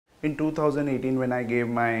In 2018, when I gave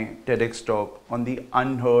my TEDx talk on the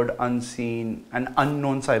unheard, unseen, and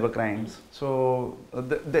unknown cybercrimes, so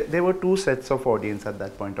there were two sets of audience at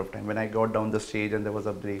that point of time. When I got down the stage and there was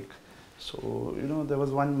a break, so there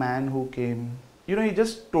was one man who came. He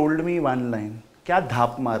just told me one line. क्या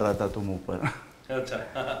धाप मार रहा था तुम ऊपर?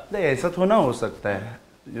 अच्छा. ऐसा थोड़ा हो सकता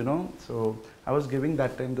है, So I was giving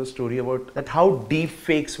that time the story about that how deep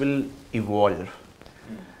fakes will evolve.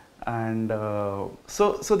 And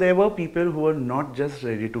so there were people who were not just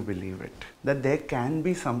ready to believe it, that there can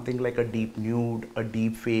be something like a deep nude, a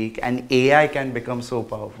deep fake, and AI can become so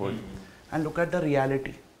powerful. And look at the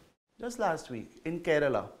reality. Just last week in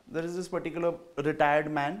Kerala, there is this particular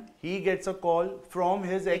retired man. He gets a call from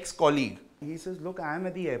his ex-colleague. He says, look, I am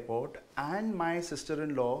at the airport and my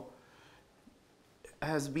sister-in-law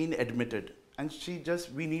has been admitted. And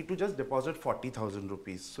we need to just deposit 40,000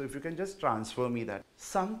 rupees. So if you can just transfer me that.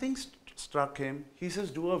 Something struck him. He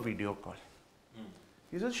says, do a video call.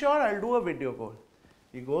 He says, sure, I'll do a video call.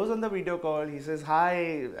 He goes on the video call. He says,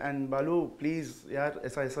 hi, and Balu, please, yaar,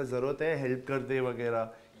 aisa zarurat hai, help kar de, वगैरह.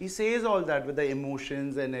 He says all that with the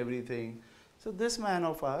emotions and everything. So this man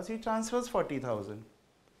of ours, he transfers 40,000.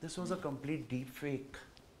 This was a complete deep fake.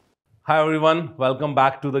 Hi everyone, welcome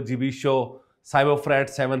back to the GB Show CyberFrat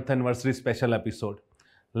 7th anniversary special episode.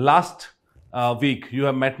 Last week you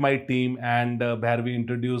have met my team and where we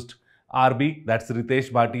introduced RB, that's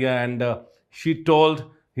Ritesh Bhatia, and she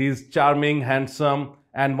told he's charming, handsome,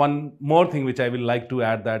 and one more thing which I will like to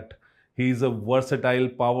add, that he's a versatile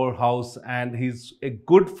powerhouse and he's a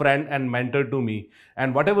good friend and mentor to me.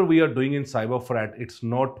 And whatever we are doing in CyberFrat, it's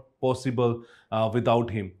not possible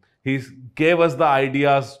without him. He gave us the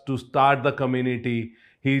ideas to start the community.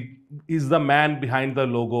 He is the man behind the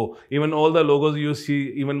logo. Even all the logos you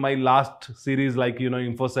see, even my last series like,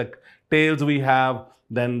 InfoSec Tales we have,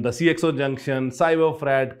 then the CXO Junction,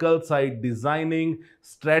 CyberFrat, Cult Site, designing,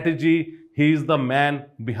 strategy. He is the man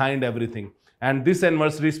behind everything. And this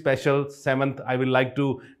anniversary special, 7th, I will like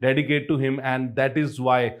to dedicate to him. And that is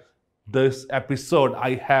why this episode,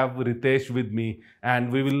 I have Ritesh with me.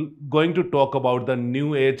 And we will going to talk about the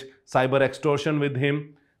new age cyber extortion with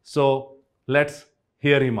him. So let's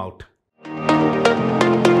hear him out.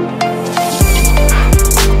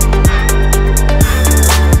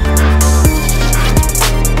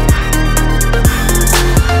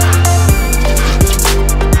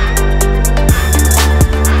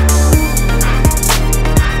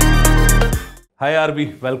 Hi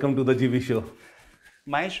RB, welcome to the GB Show.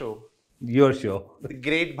 My show. Your show. The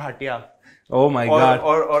Great Bhatia. Oh my God.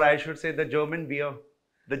 Or I should say the German beer.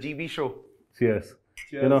 The GB Show. Cheers.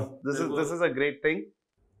 Cheers. This is a great thing.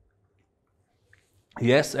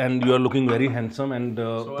 Yes, and you are looking very handsome and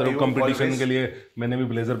so competition के लिए मैंने भी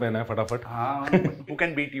blazer पहना है फटाफट. Who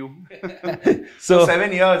can beat you? So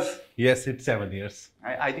 7 years. Yes, it's 7 years.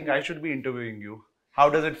 I think I should be interviewing you. How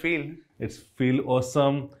does it feel? It's feel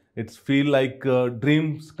awesome. It's feel like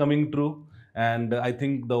dreams coming true. And I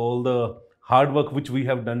think all the hard work which we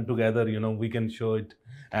have done together, we can show it,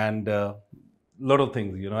 and lot of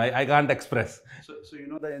things, I can't express. So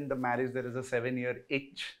that in the marriage there is a 7-year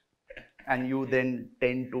itch, and you then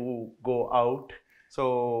tend to go out.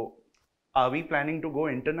 So are we planning to go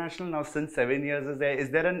international now since 7 years is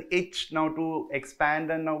there an itch now to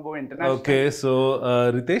expand and now go international? Okay, so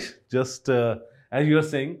Ritesh, just as you are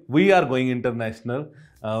saying, we are going international.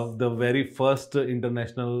 The very first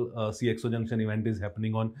international CXO Junction event is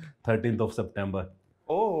happening on 13th of September.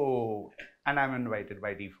 Oh, and I'm invited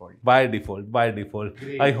by default. By default.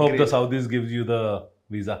 Great, I hope the Saudis gives you the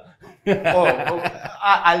visa.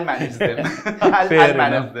 I'll manage them. I'll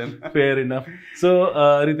manage them. Fair enough. So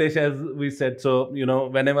Ritesh, as we said, so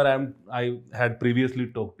whenever I had previously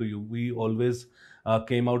talked to you, we always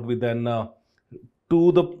came out with an to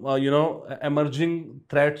the emerging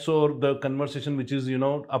threats or the conversation which is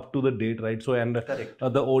up to the date, right? So and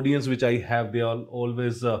the audience which I have, they are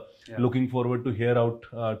always looking forward to hear out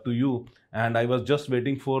to you. And I was just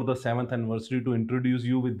waiting for the 7th anniversary to introduce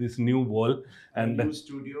you with this new wall and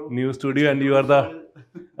new studio, and you are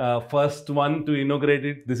the first one to inaugurate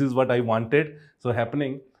it. This is what I wanted, so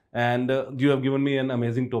happening, and you have given me an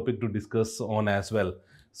amazing topic to discuss on as well.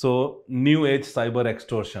 So new age cyber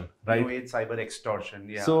extortion, right? New age cyber extortion,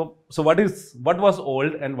 yeah. So what was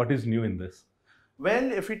old and what is new in this?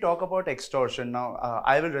 Well, if we talk about extortion now,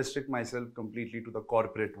 I will restrict myself completely to the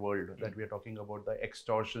corporate world that we are talking about, the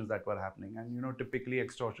extortions that were happening. And typically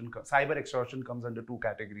cyber extortion comes under two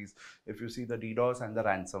categories. If you see the DDoS and the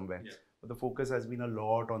ransomware, but the focus has been a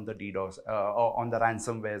lot on the DDoS, on the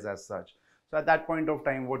ransomwares as such. So at that point of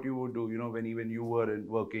time, what you would do, when even you were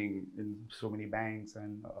working in so many banks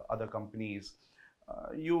and other companies,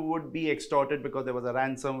 you would be extorted because there was a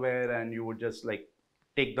ransomware, and you would just like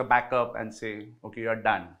take the backup and say, okay, you're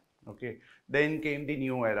done. Okay. Then came the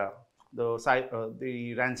new era, the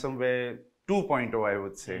ransomware 2.0, I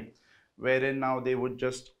would say, wherein now they would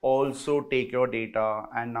just also take your data,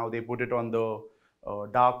 and now they put it on the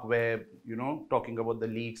dark web, talking about the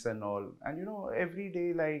leaks and all. And every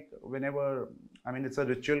day, like whenever, I mean, it's a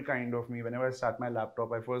ritual kind of me. Whenever I start my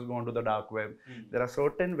laptop, I first go onto the dark web. There are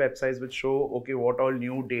certain websites which show, okay, what all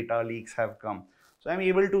new data leaks have come. So I'm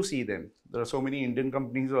able to see them. There are so many Indian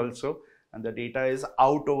companies also, and the data is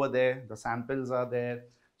out over there. The samples are there.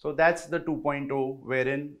 So that's the 2.0,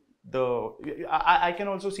 wherein I can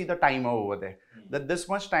also see the timer over there, that this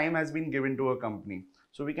much time has been given to a company.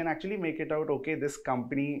 So we can actually make it out, okay, this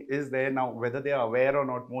company is there now, whether they are aware or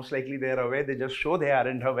not. Most likely they are aware, they just show they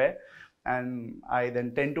aren't aware. And I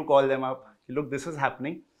then tend to call them up, look, this is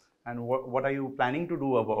happening, and what are you planning to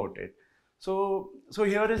do about it? So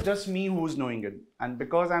here is just me who's knowing it. And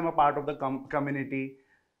because I'm a part of the community,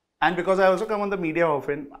 and because I also come on the media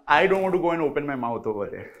often, I don't want to go and open my mouth over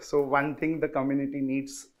there. So one thing the community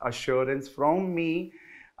needs assurance from me.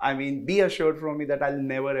 I mean, be assured from me that I'll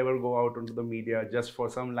never ever go out onto the media just for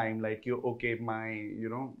some limelight. Okay,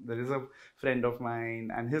 there is a friend of mine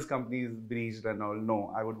and his company is breached and all.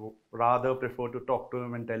 No, I would rather prefer to talk to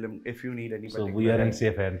him and tell him if you need any particular. So we are in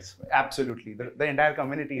safe hands. Absolutely. The entire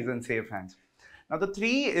community is in safe hands. Now, the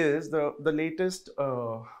 3 is the latest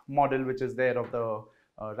model which is there of the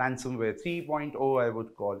ransomware 3.0, I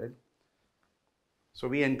would call it. So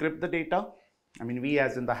we encrypt the data. I mean, we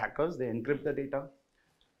as in the hackers, they encrypt the data.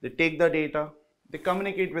 They take the data, they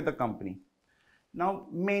communicate with the company. Now,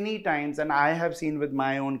 many times, and I have seen with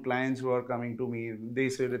my own clients who are coming to me, they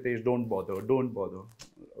say, Ritesh, don't bother.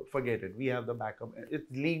 Forget it. We have the backup. It's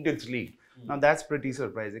leaked, it's leaked. Now, that's pretty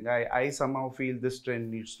surprising. I somehow feel this trend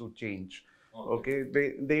needs to change. Okay.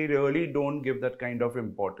 They really don't give that kind of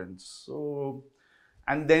importance. So,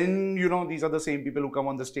 and then, these are the same people who come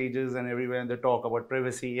on the stages and everywhere and they talk about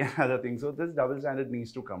privacy and other things. So this double standard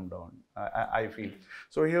needs to come down, I feel.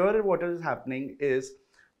 So here what is happening is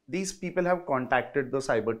these people have contacted the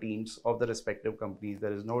cyber teams of the respective companies.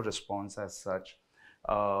 There is no response as such.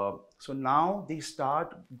 So now they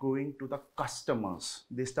start going to the customers.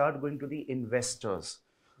 They start going to the investors.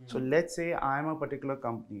 So let's say I'm a particular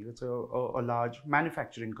company. It's a large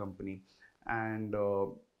manufacturing company. And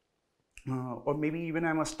or maybe even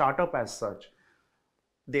I'm a startup as such.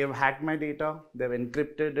 They've hacked my data, they've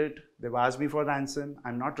encrypted it, they've asked me for ransom,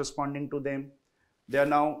 I'm not responding to them. They're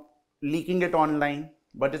now leaking it online,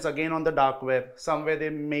 but it's again on the dark web. Somewhere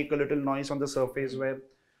they make a little noise on the surface web,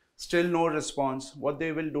 still no response. What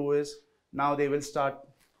they will do is, now they will start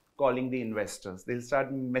calling the investors. They'll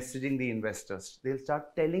start messaging the investors. They'll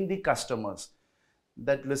start telling the customers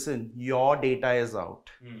that, listen, your data is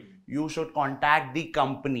out. You should contact the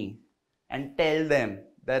company and tell them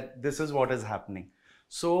that this is what is happening.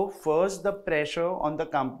 So first the pressure on the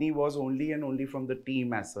company was only and only from the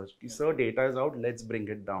team as such. Sir, data is out, let's bring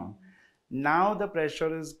it down. Now the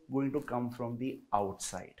pressure is going to come from the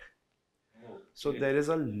outside. So there is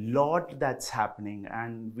a lot that's happening,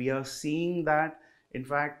 and we are seeing that. In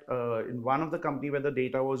fact, in one of the company where the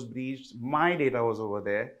data was breached, my data was over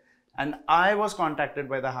there, and I was contacted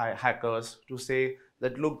by the hackers to say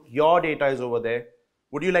that, look, your data is over there.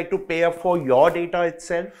 Would you like to pay up for your data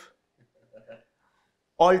itself?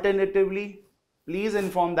 Alternatively, please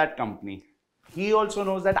inform that company. He also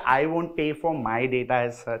knows that I won't pay for my data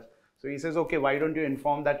as such. So he says, okay, why don't you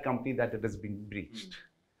inform that company that it has been breached?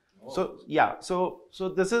 So yeah, so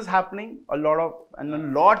this is happening a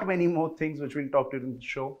lot many more things which we'll talk to in the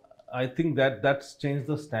show. I think that's changed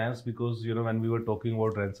the stance, because when we were talking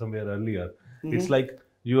about ransomware earlier, it's like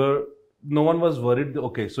no one was worried.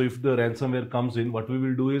 Okay, so if the ransomware comes in, what we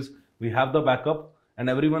will do is we have the backup, and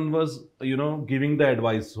everyone was giving the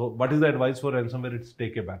advice. So what is the advice for ransomware? It's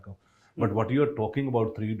take a backup. But what you are talking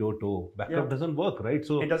about 3.0, backup doesn't work, right?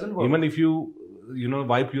 So it doesn't work. Even if you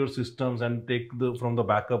wipe your systems and take from the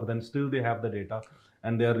backup, then still they have the data,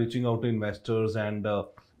 and they are reaching out to investors and the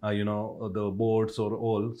boards or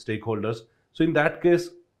all stakeholders. So in that case,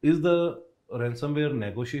 is the ransomware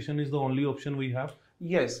negotiation is the only option we have?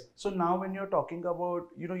 Yes. So now when you're talking about,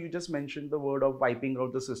 you just mentioned the word of wiping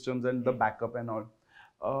out the systems and the backup and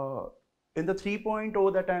all. In the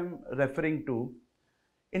 3.0 that I'm referring to,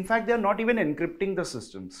 in fact, they're not even encrypting the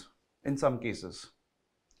systems in some cases.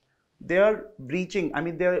 They are breaching. I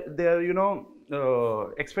mean, they're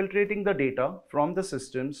exfiltrating the data from the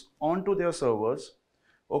systems onto their servers.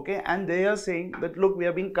 Okay, and they are saying that, look, we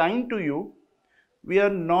are being kind to you. We are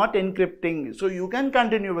not encrypting, so you can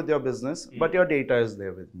continue with your business, but your data is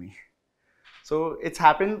there with me. So it's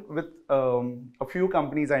happened with a few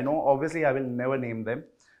companies I know. Obviously, I will never name them.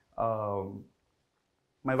 Um,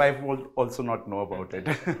 my wife will also not know about it,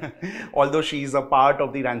 although she's a part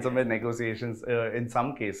of the ransomware negotiations in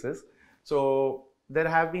some cases. So there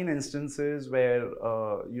have been instances where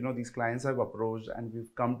these clients have approached and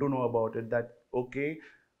we've come to know about it that okay,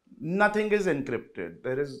 nothing is encrypted.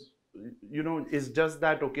 There is, it's just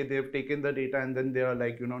that okay, they've taken the data and then they are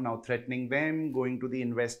like now threatening them, going to the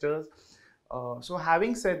investors. So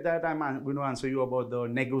having said that, I'm going to answer you about the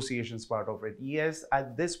negotiations part of it. Yes,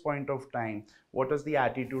 at this point of time, what is the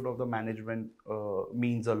attitude of the management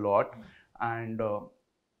means a lot. And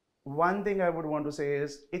one thing I would want to say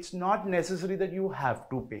is it's not necessary that you have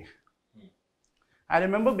to pay. I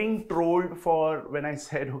remember being trolled for when I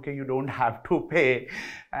said, okay, you don't have to pay.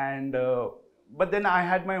 And but then I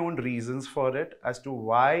had my own reasons for it as to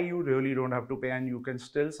why you really don't have to pay and you can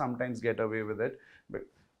still sometimes get away with it.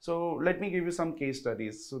 So let me give you some case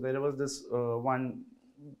studies. So there was this one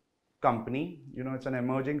company, it's an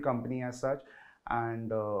emerging company as such,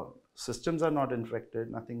 and systems are not infected,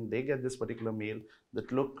 nothing. They get this particular mail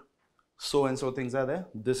that look, so and so things are there.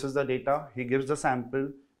 This is the data. He gives the sample.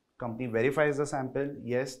 Company verifies the sample.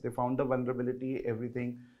 Yes, they found the vulnerability,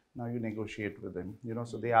 everything. Now you negotiate with them.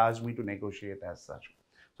 So they asked me to negotiate as such.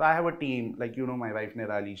 So I have a team, like my wife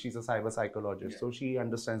Nirali, she's a cyber psychologist, so she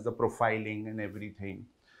understands the profiling and everything.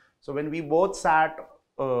 So when we both sat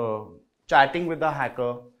chatting with the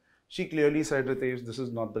hacker, she clearly said, Ritesh, this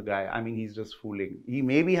is not the guy. I mean, he's just fooling. He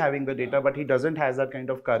may be having the data, but he doesn't has that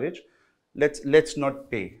kind of courage. Let's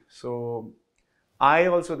not pay. So I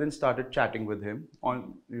also then started chatting with him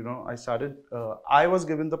on, I was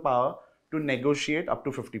given the power to negotiate up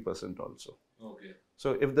to 50% also. Okay.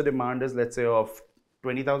 So if the demand is, let's say, of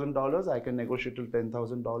 $20,000, I can negotiate till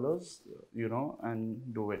 $10,000,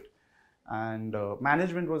 and do it. And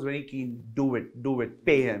management was very keen, do it,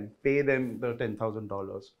 pay them the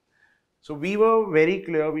 $10,000. So we were very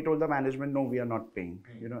clear. We told the management, no, we are not paying.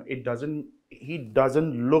 He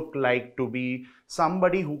doesn't look like to be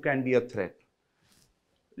somebody who can be a threat.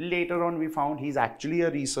 Later on, we found he's actually a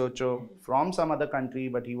researcher from some other country,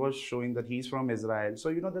 but he was showing that he's from Israel. So,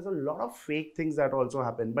 there's a lot of fake things that also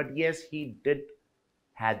happen. But yes, he did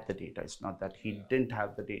had the data. It's not that he didn't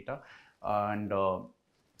have the data. And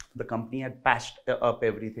the company had patched up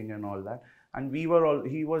everything and all that. And he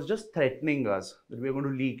was just threatening us that we're going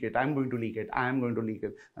to leak it. I'm going to leak it. I'm going to leak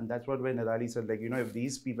it. And that's what when Nirali said, like, if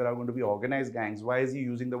these people are going to be organized gangs, why is he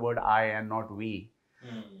using the word I and not we?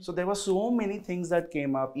 So there were so many things that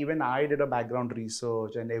came up. Even I did a background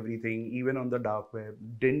research and everything, even on the dark web,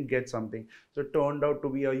 didn't get something. So it turned out to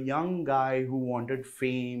be a young guy who wanted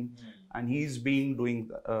fame and he's been doing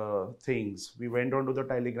things. We went onto the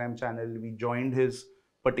Telegram channel, we joined his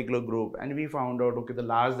particular group and we found out, okay, the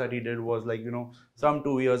last that he did was like, some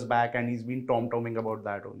 2 years back and he's been tom-tomming about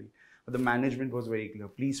that only. But the management was very clear,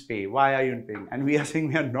 please pay. Why are you paying? And we are saying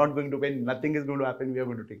we are not going to pay. Nothing is going to happen. We are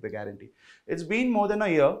going to take the guarantee. It's been more than a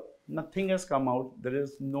year. Nothing has come out. There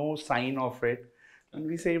is no sign of it. And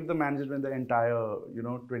we saved the management the entire,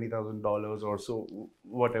 $20,000 or so,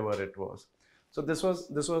 whatever it was. So this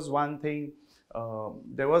was one thing.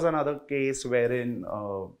 There was another case wherein,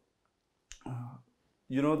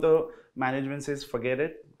 the management says, forget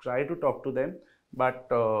it. Try to talk to them. But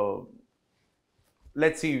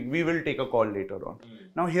let's see, we will take a call later on.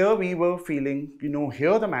 Now here we were feeling,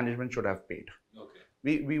 here the management should have paid.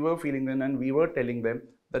 Okay. We were feeling then and we were telling them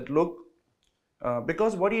that look,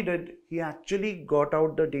 because what he did, he actually got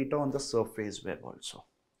out the data on the surface web also.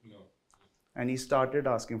 No. And he started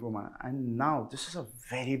asking for money. And now this is a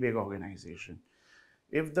very big organization.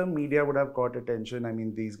 If the media would have caught attention, I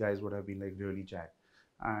mean, these guys would have been like really jacked.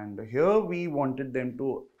 And here we wanted them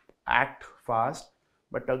to act fast.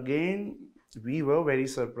 But again, we were very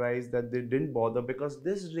surprised that they didn't bother because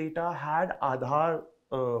this data had Aadhaar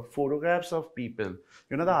photographs of people.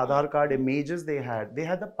 The Aadhaar card images they had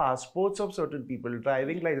the passports of certain people,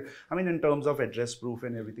 driving like, I mean, in terms of address proof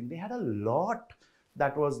and everything, they had a lot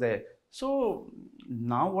that was there. So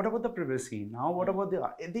now what about the privacy? Now what about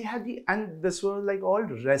they had and this was like all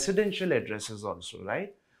residential addresses also,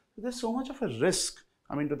 right? So there's so much of a risk.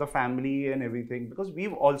 I mean, to the family and everything, because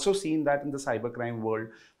we've also seen that in the cybercrime world,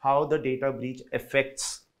 how the data breach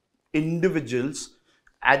affects individuals.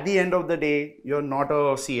 At the end of the day, you're not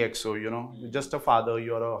a CXO, you're just a father,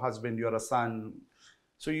 you're a husband, you're a son.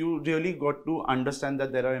 So you really got to understand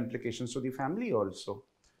that there are implications to the family also.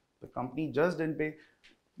 The company just didn't pay.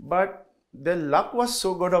 But the luck was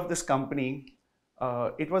so good of this company.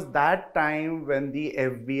 It was that time when the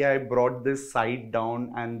FBI brought this site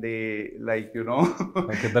down and they, like,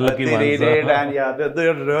 Okay, the lucky they ones. raided, and yeah,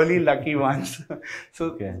 they're really lucky ones.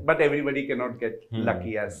 So, Okay. but everybody cannot get Hmm.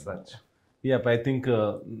 lucky as such. Yeah, but I think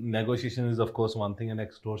negotiation is of course one thing, and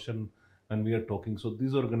extortion when we are talking. So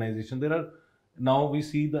these organizations, there are now we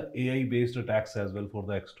see the AI based attacks as well for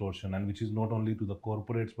the extortion, and which is not only to the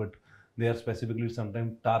corporates, but they are specifically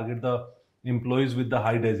sometimes target the employees with the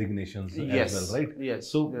high designations as well, Yes, right? yes,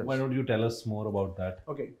 So why yes. don't you tell us more about that?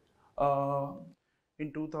 Okay.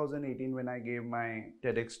 In 2018, when I gave my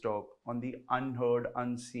TEDx talk on the unheard,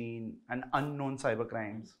 unseen, and unknown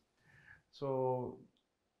cybercrimes, so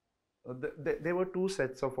there were two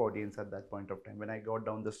sets of audience at that point of time when I got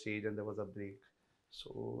down the stage and there was a break.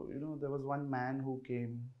 So, there was one man who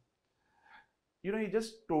came, he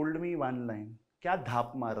just told me one line, क्या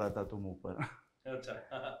धाप मार रहा था तुम ऊपर?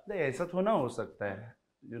 नहीं, ऐसा थोड़ा हो सकता है,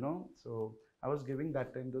 So I was giving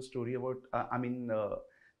that time the story about,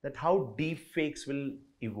 that how deep fakes will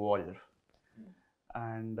evolve.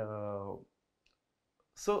 And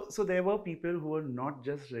so there were people who were not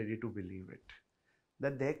just ready to believe it,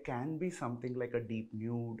 that there can be something like a deep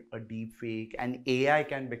nude, a deep fake, and AI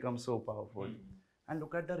can become so powerful. And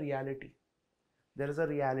look at the reality. There is a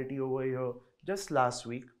reality over here. Just last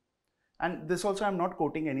week, and this also I'm not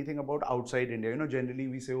quoting anything about outside India. Generally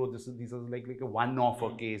we say, oh, these are like a one-off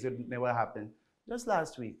case. It never happened. Just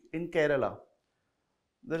last week in Kerala,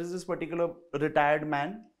 there is this particular retired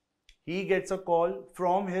man. He gets a call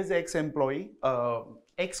from his ex-employee,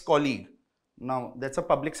 ex-colleague. Now that's a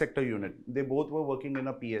public sector unit. They both were working in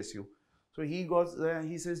a PSU. So he goes,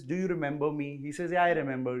 he says, "Do you remember me?" He says, "Yeah, I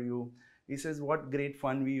remember you." He says, "What great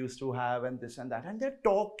fun we used to have," and this and that. And they're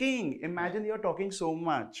talking. Imagine you're talking so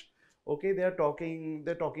much. Okay, they're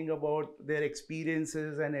talking about their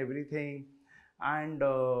experiences and everything. And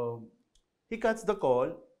he cuts the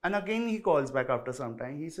call. And again, he calls back after some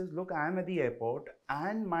time. He says, "Look, I'm at the airport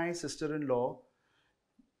and my sister-in-law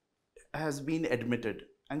has been admitted.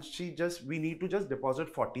 And we need to just deposit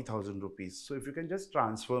 40,000 rupees. So if you can just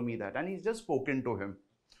transfer me that." And he's just spoken to him.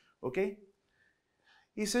 Okay.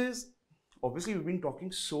 He says, "Obviously, we've been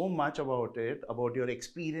talking so much about it, about your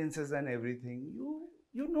experiences and everything.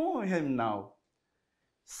 You know him now."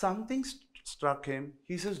 Something struck him.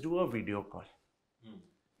 He says, "Do a video call."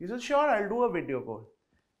 He says, "Sure, I'll do a video call."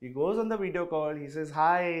 He goes on the video call. He says,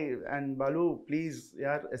 "Hi, and Balu, please,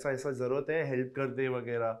 yaar, aisa zarurat hai, help kar de,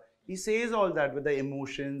 वगैरह." He says all that with the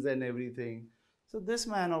emotions and everything. So this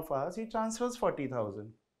man of ours, he transfers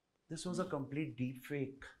 40,000. This was a complete deep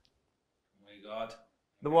fake. Oh my God.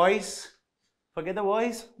 The voice, forget the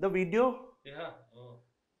voice, the video. Yeah. Oh.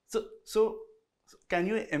 So can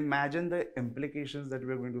you imagine the implications that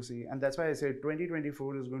we're going to see? And that's why I said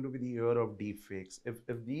 2024 is going to be the year of deep fakes. If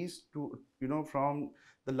these two, from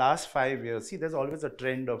the last 5 years, see, there's always a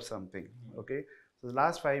trend of something, okay? So the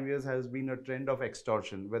last 5 years has been a trend of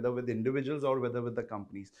extortion, whether with individuals or whether with the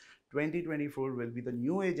companies. 2024 will be the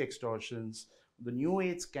new age extortions, the new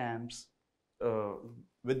age scams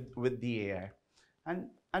with the AI.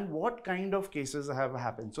 And what kind of cases have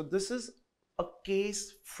happened? So this is a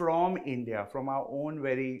case from India, from our own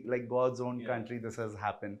very, like, God's own country. This has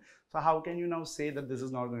happened. So how can you now say that this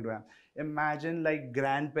is not going to happen? Imagine like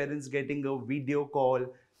grandparents getting a video call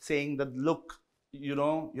saying that, "Look,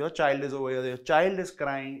 your child is over here, your child is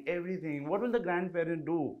crying, everything." What will the grandparent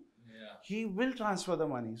do? He will transfer the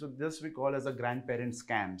money. So this we call as a grandparent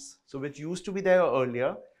scams. So which used to be there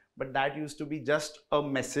earlier, but that used to be just a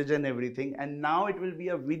message and everything. And now it will be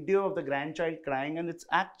a video of the grandchild crying, and it's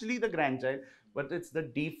actually the grandchild, but it's the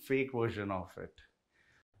deep fake version of it.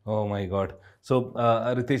 Oh my God. So,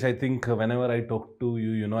 Ritesh, I think whenever I talk to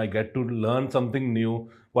you, I get to learn something new,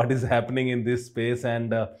 what is happening in this space,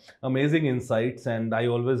 and amazing insights. And I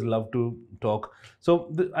always love to talk.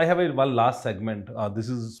 So, I have one last segment. This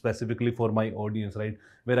is specifically for my audience, right?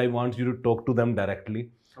 Where I want you to talk to them directly.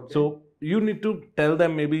 Okay. So, you need to tell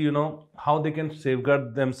them maybe, how they can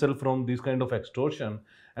safeguard themselves from this kind of extortion.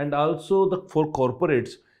 And also for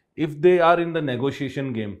corporates, if they are in the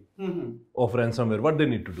negotiation game of ransomware, what they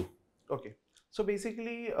need to do? Okay. So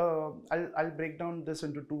basically, I'll break down this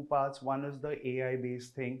into two parts. One is the AI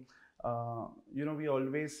based thing. We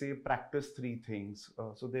always say practice three things.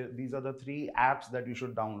 These are the three apps that you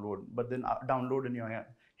should download, but then download in your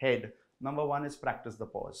head. Number one is practice the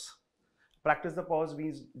pause. Practice the pause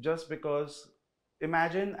means, just because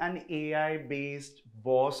imagine an AI based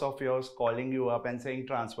boss of yours calling you up and saying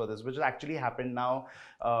transfer this, which actually happened now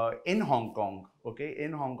in Hong Kong. Okay,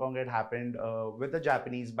 in Hong Kong it happened with a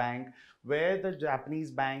Japanese bank, where the Japanese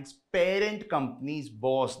bank's parent company's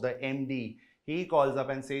boss, the MD, He calls up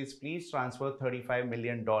and says, please transfer $35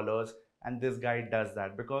 million. And this guy does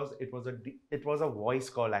that because it was a voice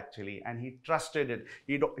call actually, and he trusted it.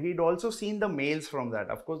 He'd also seen the mails from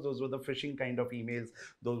that. Of course, those were the phishing kind of emails.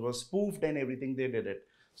 Those were spoofed and everything. They did it.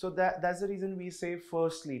 So that's the reason we say,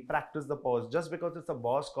 firstly, practice the pause. Just because it's a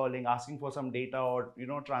boss calling, asking for some data, or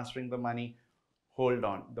transferring the money, hold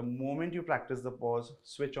on. The moment you practice the pause,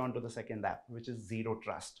 switch on to the second app, which is zero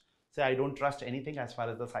trust. Say, I don't trust anything as far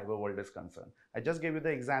as the cyber world is concerned. I just gave you the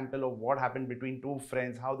example of what happened between two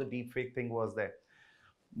friends, how the deepfake thing was there.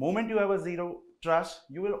 Moment you have a zero trust,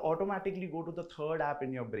 you will automatically go to the third app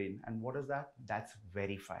in your brain. And what is that? That's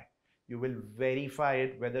verify. You will verify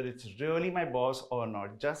it whether it's really my boss or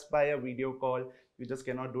not. Just by a video call, you just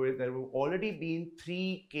cannot do it. There have already been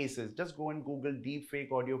 3 cases. Just go and Google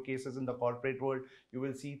deepfake audio cases in the corporate world. You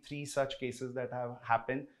will see 3 such cases that have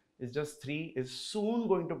happened. It's just 3, is soon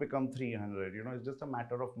going to become 300. It's just a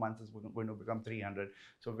matter of months, it's going to become 300.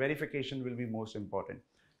 So verification will be most important.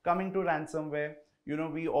 Coming to ransomware,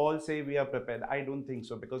 we all say we are prepared. I don't think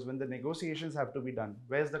so, because when the negotiations have to be done,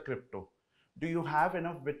 where's the crypto? Do you have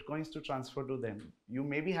enough bitcoins to transfer to them? You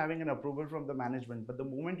may be having an approval from the management, but the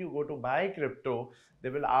moment you go to buy crypto, they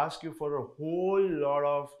will ask you for a whole lot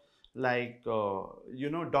of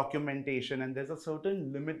documentation, and there's a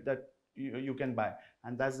certain limit that you can buy.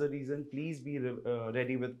 And that's the reason, please be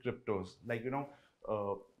ready with cryptos.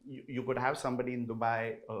 You could have somebody in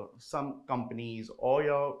Dubai, some companies or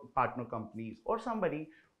your partner companies or somebody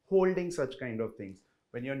holding such kind of things.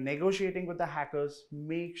 When you're negotiating with the hackers,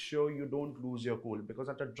 make sure you don't lose your cool, because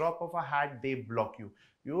at a drop of a hat, they block you.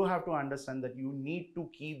 You have to understand that you need to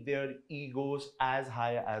keep their egos as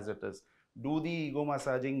high as it is. Do the ego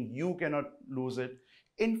massaging, you cannot lose it.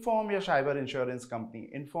 Inform your cyber insurance company,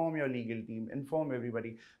 inform your legal team, inform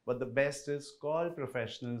everybody. But the best is call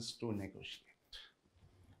professionals to negotiate.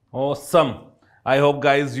 Awesome. I hope,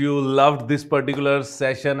 guys, you loved this particular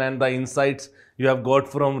session and the insights you have got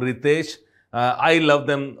from Ritesh. I love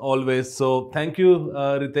them always. So thank you,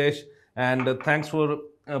 Ritesh. And thanks for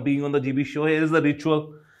being on the GB show. Here is the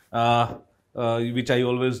ritual, which I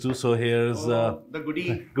always do. So here's the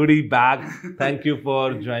goodie bag. Thank you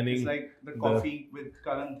for joining. It's like the coffee with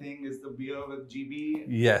current thing is the beer with GB.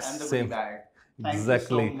 Yes, and the same. goodie bag.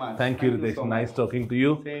 Exactly. Thank you so much. Thank you, Ritesh. So nice much. talking to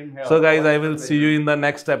you. Same here. So, guys, I will see you in the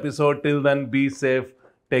next episode. Till then, be safe.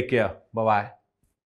 Take care. Bye-bye.